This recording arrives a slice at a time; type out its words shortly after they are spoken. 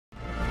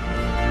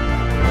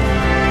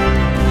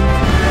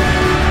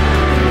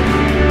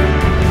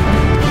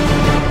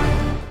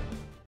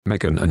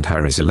Meghan and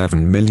Harry's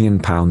 £11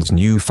 million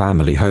new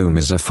family home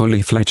is a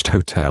fully fledged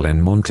hotel in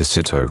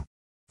Montecito.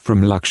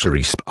 From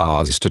luxury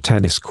spas to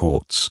tennis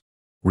courts,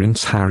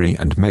 Prince Harry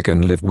and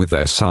Meghan live with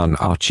their son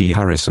Archie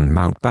Harrison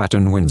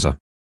Mountbatten Windsor,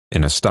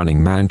 in a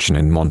stunning mansion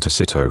in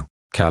Montecito,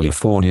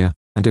 California,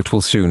 and it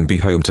will soon be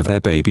home to their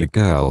baby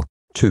girl,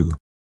 too.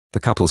 The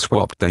couple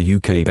swapped their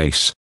UK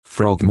base,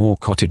 Frogmore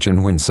Cottage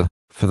in Windsor,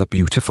 for the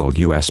beautiful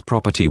US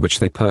property which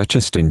they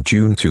purchased in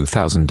June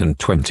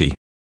 2020.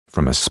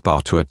 From a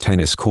spa to a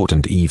tennis court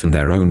and even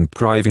their own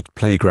private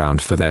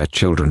playground for their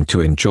children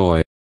to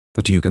enjoy,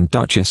 the Duke and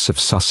Duchess of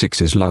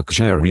Sussex's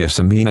luxurious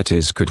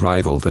amenities could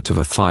rival that of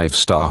a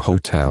five-star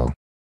hotel.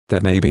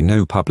 There may be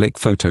no public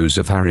photos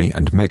of Harry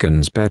and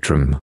Meghan's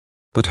bedroom,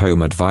 but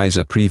Home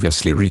Advisor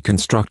previously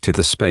reconstructed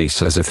the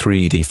space as a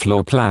 3D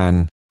floor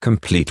plan,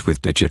 complete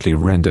with digitally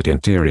rendered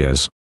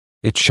interiors.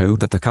 It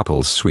showed that the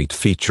couple's suite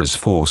features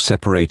 4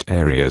 separate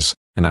areas,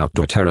 an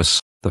outdoor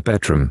terrace, the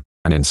bedroom,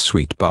 an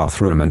en-suite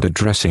bathroom and a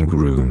dressing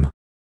room.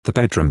 The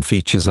bedroom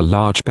features a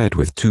large bed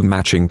with 2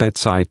 matching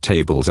bedside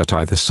tables at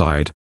either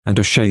side, and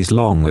a chaise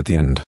longue at the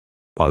end,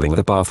 while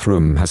the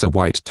bathroom has a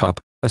white tub,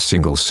 a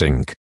single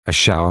sink, a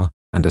shower,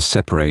 and a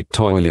separate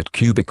toilet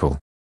cubicle.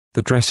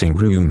 The dressing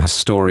room has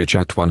storage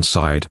at one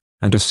side,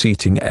 and a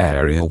seating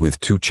area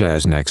with 2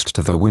 chairs next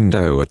to the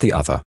window at the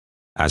other.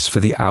 As for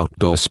the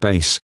outdoor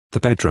space, the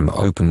bedroom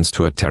opens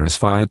to a terrace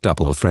via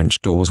double French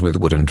doors with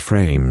wooden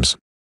frames,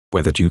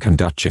 where the Duke and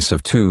Duchess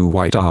have 2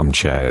 white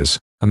armchairs,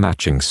 a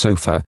matching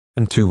sofa,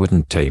 and 2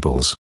 wooden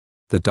tables.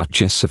 The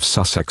Duchess of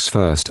Sussex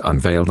first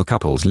unveiled the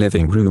couple's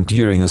living room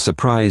during a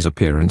surprise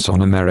appearance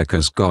on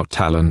America's Got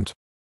Talent.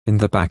 In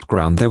the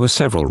background there were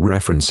several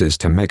references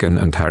to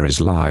Meghan and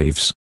Harry's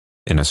lives.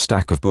 In a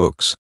stack of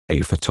books, A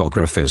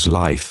Photographer's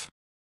Life,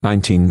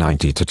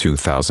 1990 to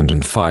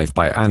 2005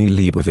 by Annie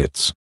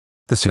Leibovitz.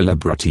 The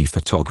celebrity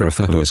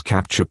photographer who has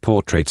captured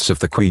portraits of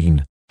the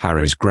Queen,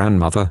 Harry's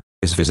grandmother,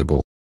 is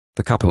visible.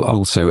 The couple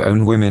also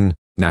own Women,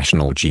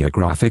 National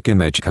Geographic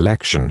Image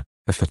Collection,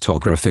 a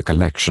photography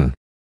collection,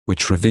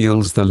 which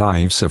reveals the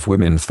lives of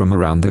women from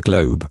around the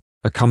globe,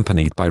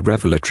 accompanied by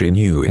revelatory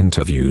new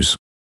interviews,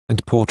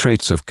 and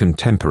portraits of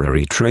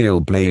contemporary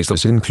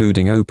trailblazers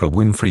including Oprah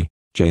Winfrey,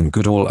 Jane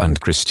Goodall and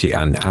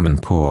Christiane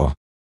Amanpour.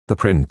 The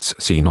prints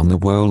seen on the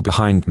wall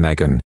behind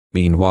Meghan,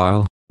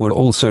 meanwhile, were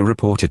also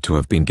reported to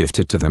have been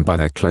gifted to them by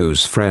their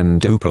close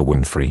friend Oprah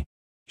Winfrey.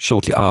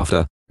 Shortly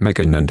after,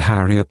 Meghan and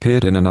Harry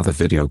appeared in another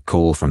video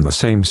call from the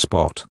same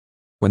spot,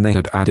 when they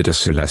had added a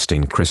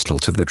celestine crystal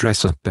to the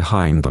dresser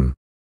behind them.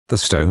 The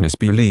stone is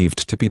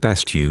believed to be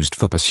best used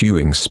for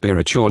pursuing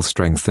spiritual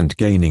strength and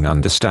gaining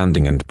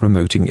understanding and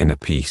promoting inner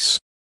peace,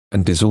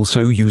 and is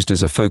also used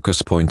as a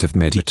focus point of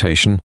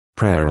meditation,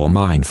 prayer or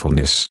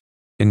mindfulness.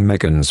 In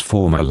Meghan's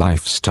former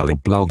lifestyle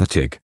blog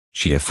TIG,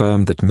 she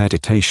affirmed that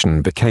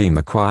meditation became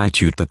a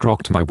quietude that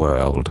rocked my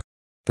world.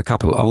 The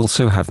couple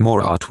also have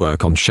more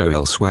artwork on show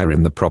elsewhere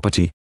in the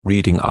property,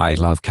 reading I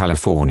Love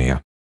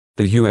California.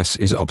 The US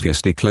is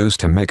obviously close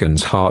to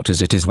Meghan's heart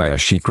as it is where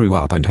she grew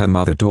up and her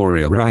mother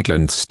Doria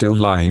Ragland still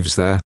lives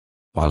there,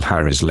 while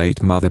Harry's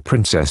late mother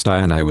Princess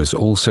Diana was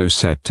also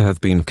said to have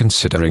been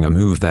considering a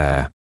move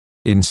there.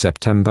 In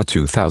September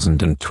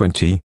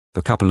 2020,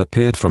 the couple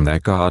appeared from their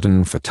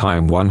garden for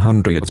Time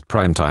 100's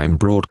primetime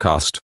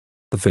broadcast.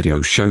 The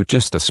video showed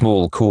just a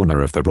small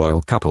corner of the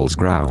royal couple's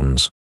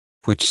grounds,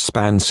 which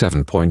span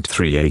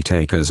 7.38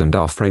 acres and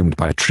are framed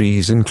by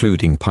trees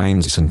including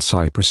pines and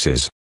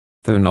cypresses.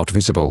 Though not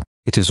visible,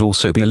 it is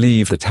also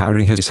believed that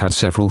Harry has had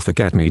several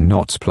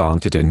forget-me-nots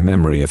planted in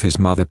memory of his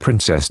mother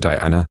Princess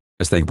Diana,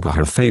 as they were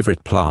her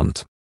favorite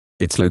plant.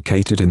 It's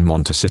located in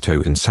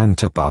Montecito in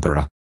Santa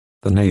Barbara.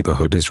 The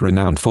neighborhood is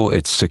renowned for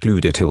its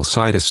secluded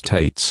hillside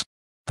estates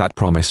that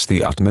promise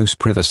the utmost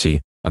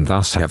privacy, and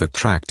thus have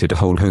attracted a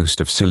whole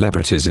host of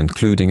celebrities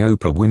including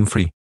Oprah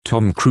Winfrey,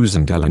 Tom Cruise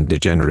and Ellen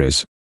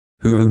DeGeneres,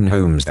 who own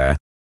homes there.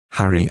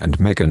 Harry and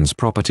Meghan's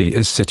property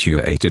is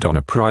situated on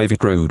a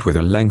private road with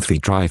a lengthy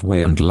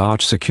driveway and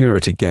large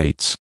security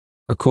gates.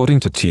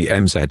 According to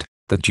TMZ,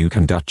 the Duke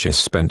and Duchess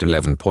spent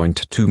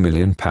 £11.2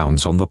 million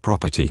on the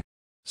property.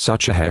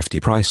 Such a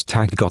hefty price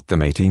tag got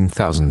them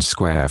 18,000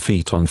 square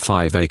feet on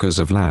 5 acres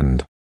of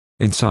land.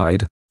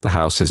 Inside, the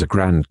house has a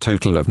grand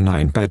total of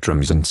 9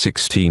 bedrooms and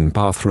 16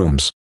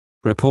 bathrooms.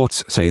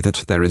 Reports say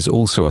that there is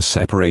also a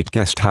separate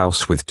guest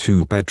house with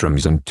 2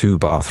 bedrooms and 2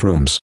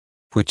 bathrooms,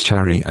 which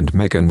Harry and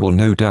Meghan will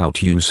no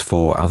doubt use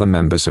for other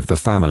members of the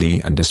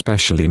family and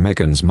especially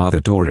Meghan's mother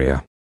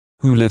Doria,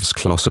 who lives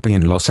closer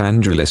in Los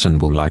Angeles and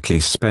will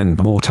likely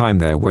spend more time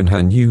there when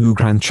her new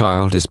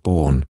grandchild is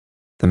born.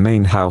 The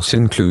main house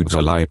includes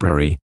a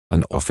library,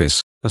 an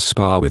office, a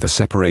spa with a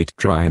separate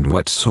dry and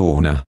wet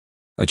sauna,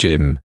 a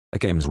gym, a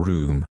games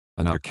room,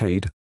 an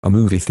arcade, a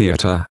movie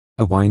theater,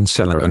 a wine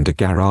cellar and a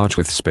garage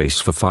with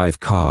space for 5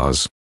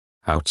 cars.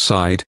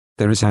 Outside,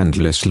 there is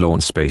endless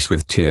lawn space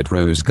with tiered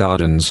rose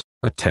gardens,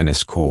 a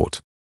tennis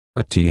court,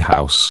 a tea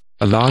house,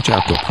 a large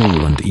outdoor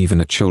pool and even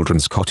a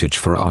children's cottage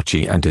for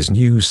Archie and his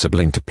new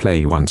sibling to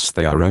play once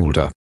they are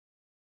older.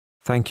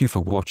 Thank you for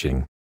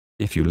watching.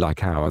 If you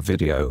like our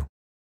video,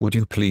 Would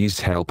you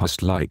please help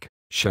us like,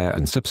 share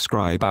and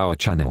subscribe our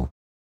channel?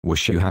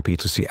 Wish you happy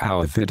to see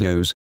our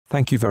videos.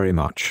 Thank you very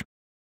much.